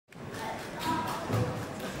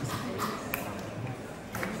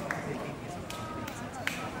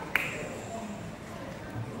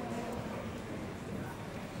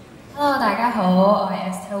家好，我係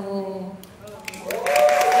Esther Wu。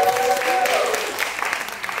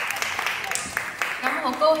咁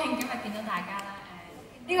好高興今日見到大家啦。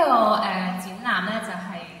呢個展覽咧就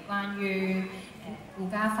係關於顧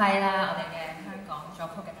嘉輝啦，我哋嘅香港作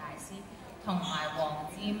曲嘅大師，同埋黃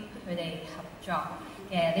霑佢哋合作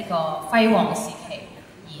嘅呢個輝煌時期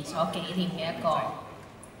而所紀念嘅一個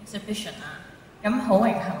exhibition 啦。咁好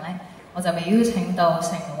榮幸咧，我就被邀請到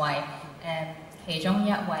成為其中一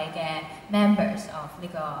位嘅 members of 呢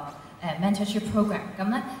個mentorship program。咁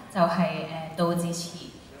咧就係杜自持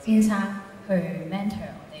先生去 mentor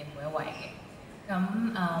我哋每一位嘅。咁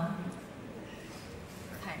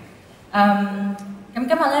咁今日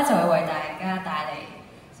咧就會為大家帶嚟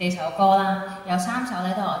4首歌啦，有3首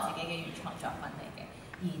咧都係我自己嘅原創作品嚟嘅，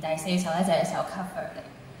而第4首咧就係一首 cover 嚟。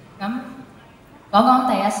咁講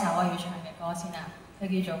第一首我要唱嘅歌先啦，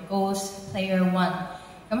佢叫做 Ghost Player One。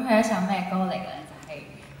咁佢係一首咩歌嚟嘅咧？就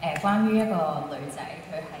係關於一個女仔，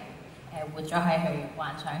佢係活咗喺佢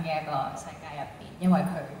幻想嘅一個世界入邊，因為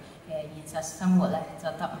佢嘅現實生活咧就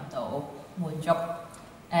得唔到滿足，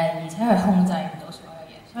而且佢控制唔到所有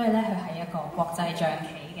嘢，所以咧佢喺一個國際象棋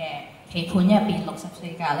嘅棋盤入邊64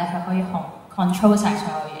格咧，佢可以control 晒所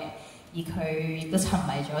有嘢，而佢亦都沉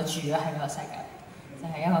迷咗住咗喺嗰個世界，就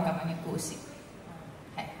係一個咁樣嘅故事。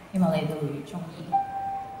係，希望你哋都會中意。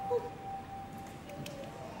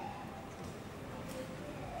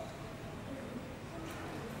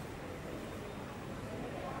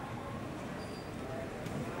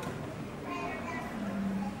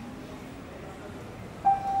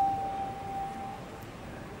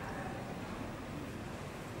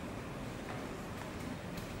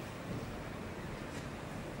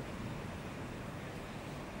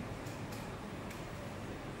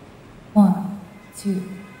1 2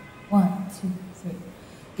 1 2 3，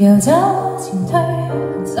遊走前推，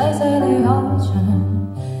細細地海場，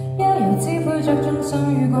悠遊支配着眾生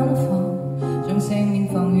與滾放，縱四面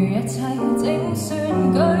防禦一切，整算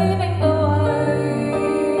舉兵到位，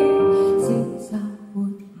廝殺活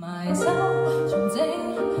埋手，從整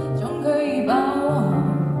總區已飽和，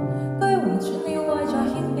居皇轉了位再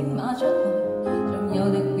牽兵馬出來，仲有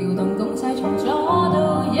力撩動攻勢，從左到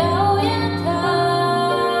右一體。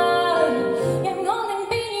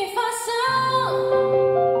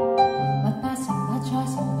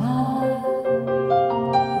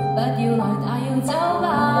走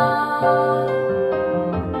吧，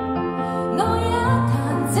我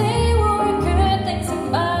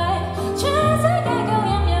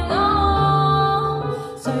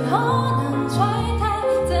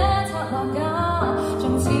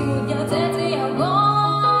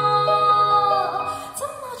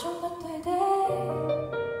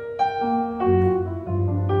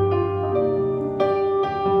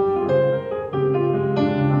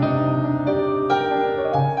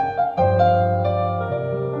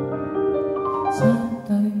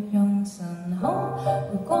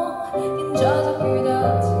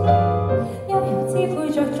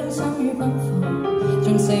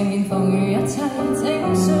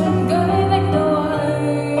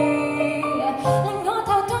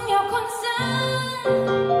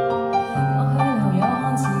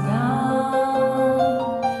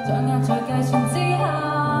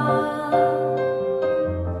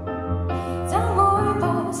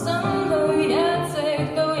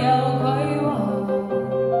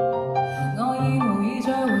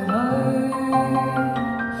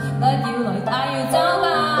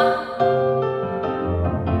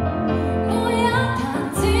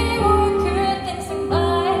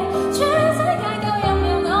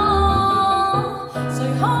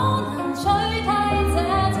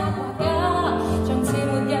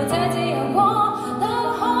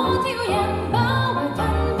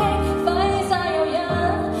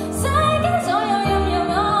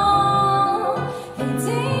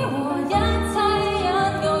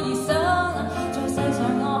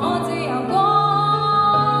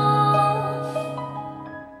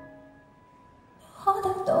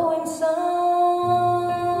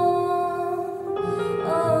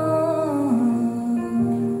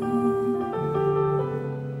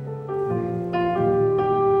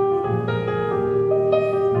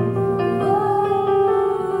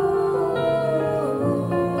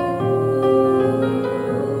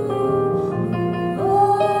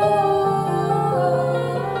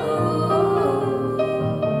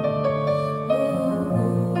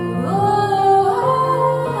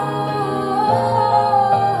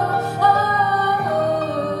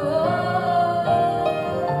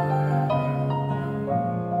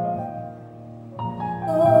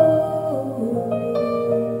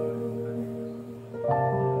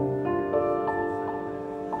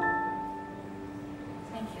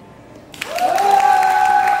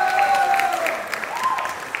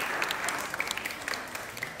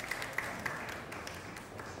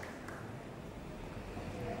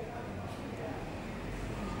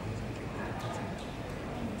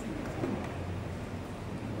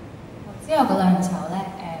之後嗰兩首咧，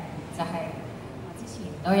就係、我之前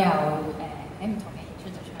都有喺唔同嘅演出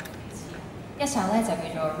度唱過幾次。一首咧就叫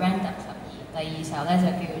做 Random 12，第二首咧就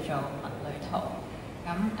叫做文旅途。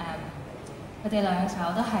咁佢哋兩首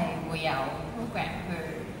都係會有 program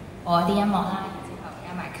去播啲音樂啦，然之後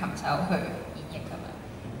加埋琴手去演繹咁樣。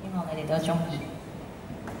希望你哋都中意。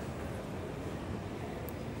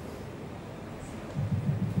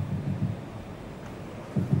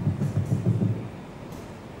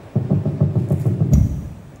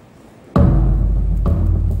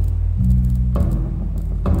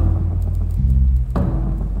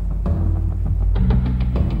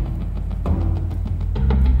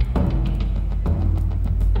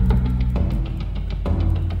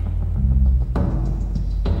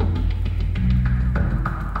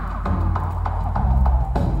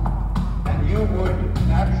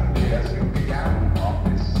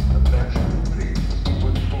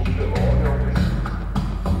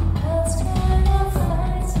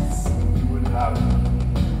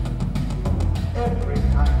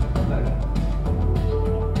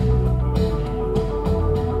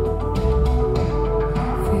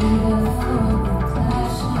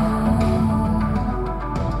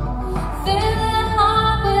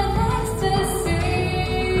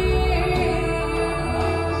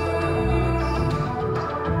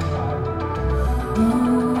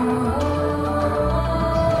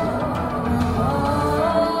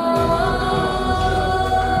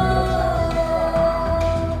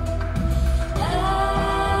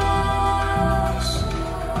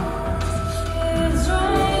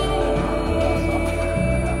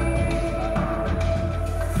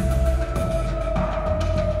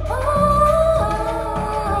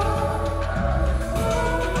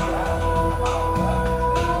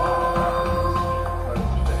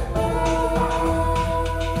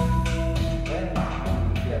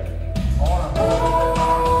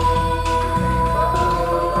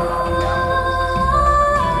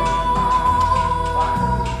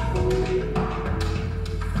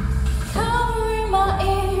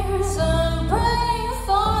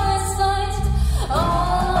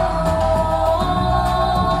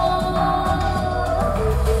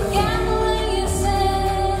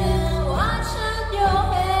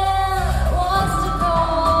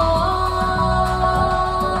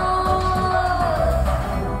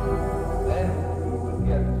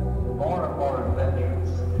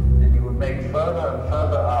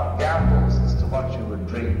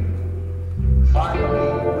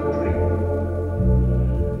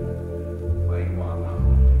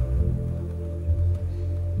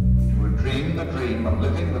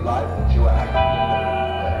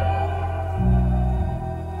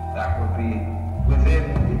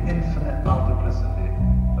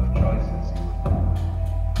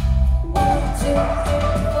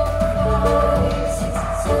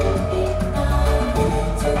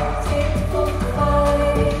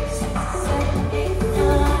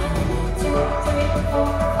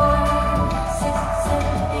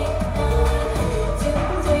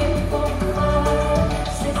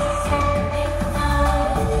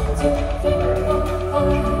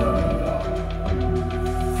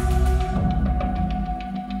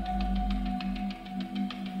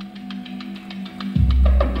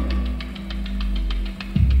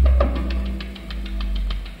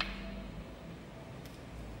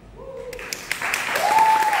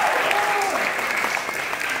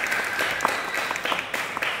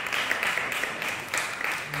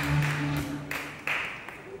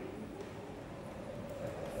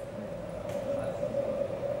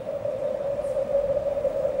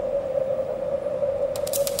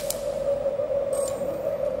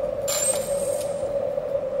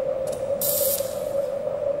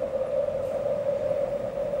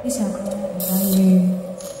呢首歌係關於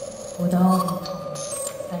好多唔同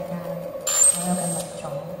世界、所有嘅物種、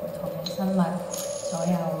唔同嘅生物、所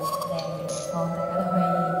有靚嘅地方，大家都可以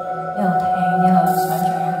一路聽一路想像一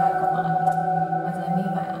下個畫面，或者眯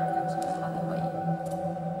埋眼感受一下都可以。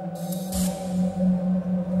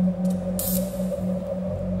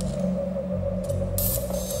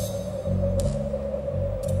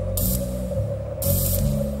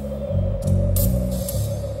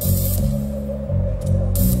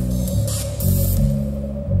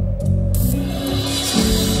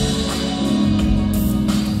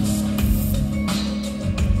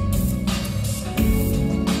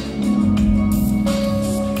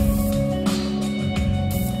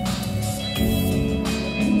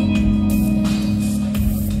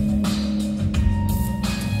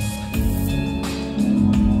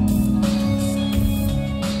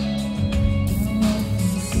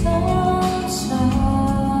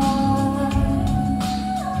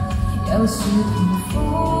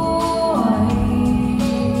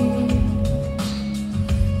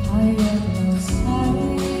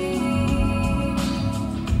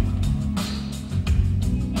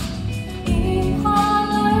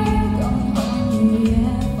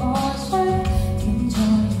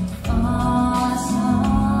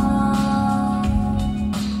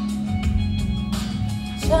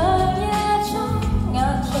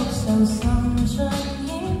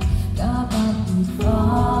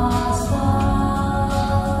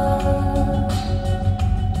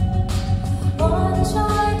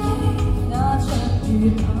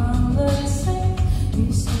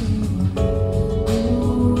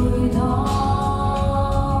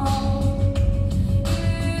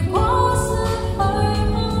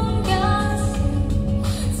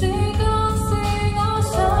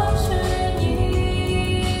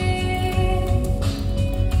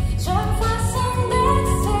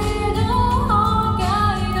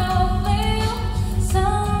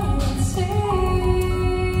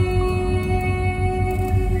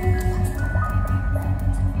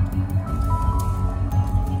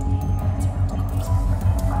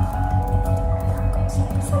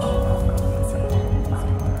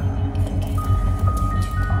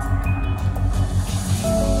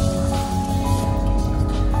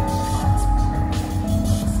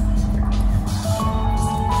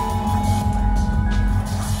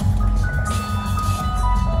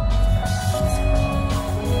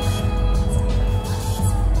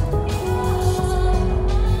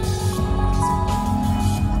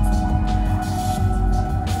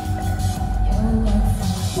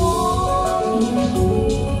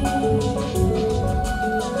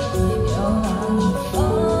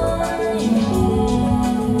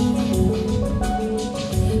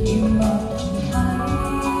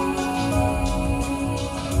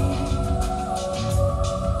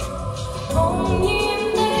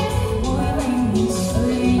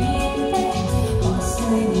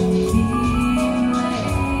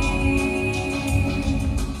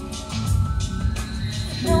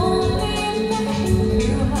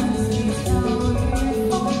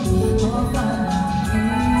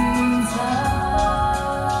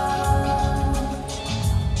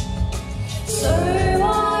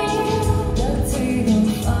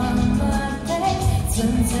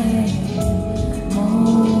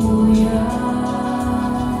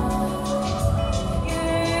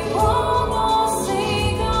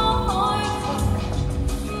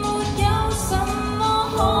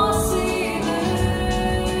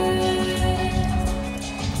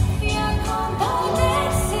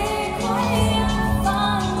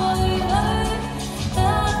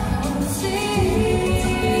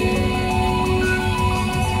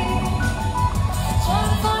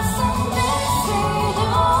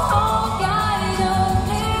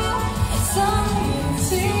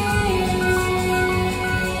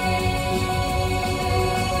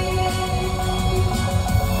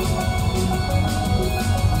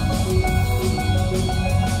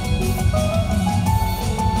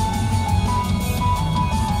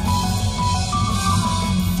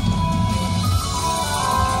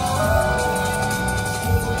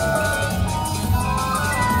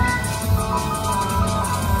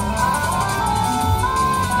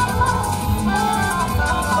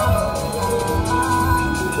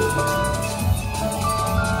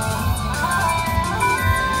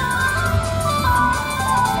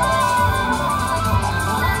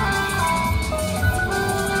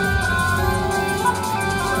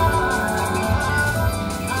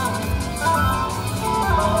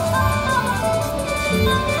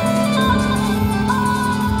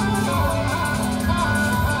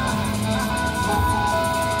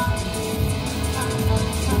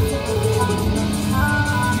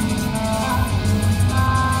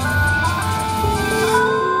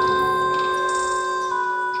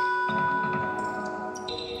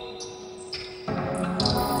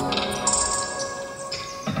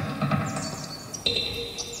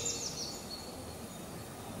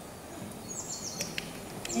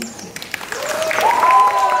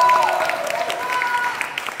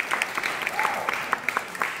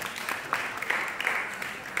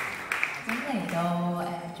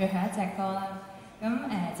最後一隻歌啦，咁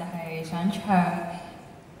就係想唱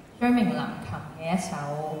張明林琴嘅一首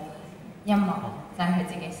音樂，就係佢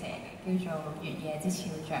自己寫嘅，叫做《月夜之肖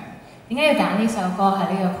像》。點解要揀呢首歌喺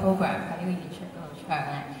呢個 program 喺呢個演出嗰度唱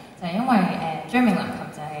咧？就係因為張明林琴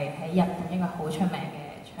就係喺日本一個好出名嘅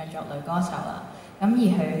唱作女歌手啦。咁而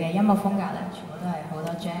佢嘅音樂風格咧，全部都係好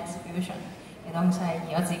多 jazz fusion 嘅東西，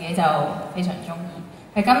而我自己就非常中意。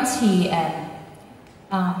佢今次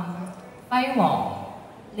輝煌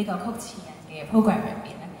呢個曲詞人嘅 program 入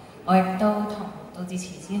邊咧，我亦都同杜自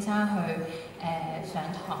持先生去上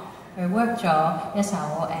堂，去 work 咗一首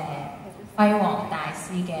輝煌大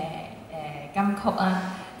師嘅金曲啦。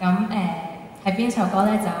咁係邊首歌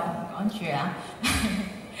咧就唔講住啦。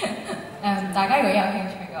大家如果有興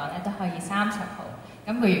趣嘅話咧，都可以30號，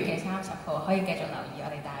今個月嘅30號可以繼續留意我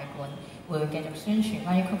哋大館，會繼續宣傳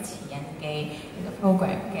關於曲詞人嘅呢個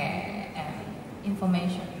program 嘅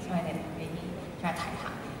information， 所以你哋可以再睇下。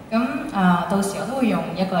咁到時我都會用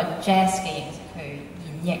一個 jazz 嘅形式去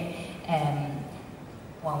演繹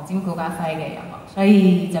黃霑顧嘉輝嘅音樂，所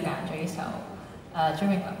以就揀咗呢首張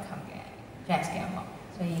明林琴嘅 jazz 嘅音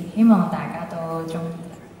樂，所以希望大家都中意。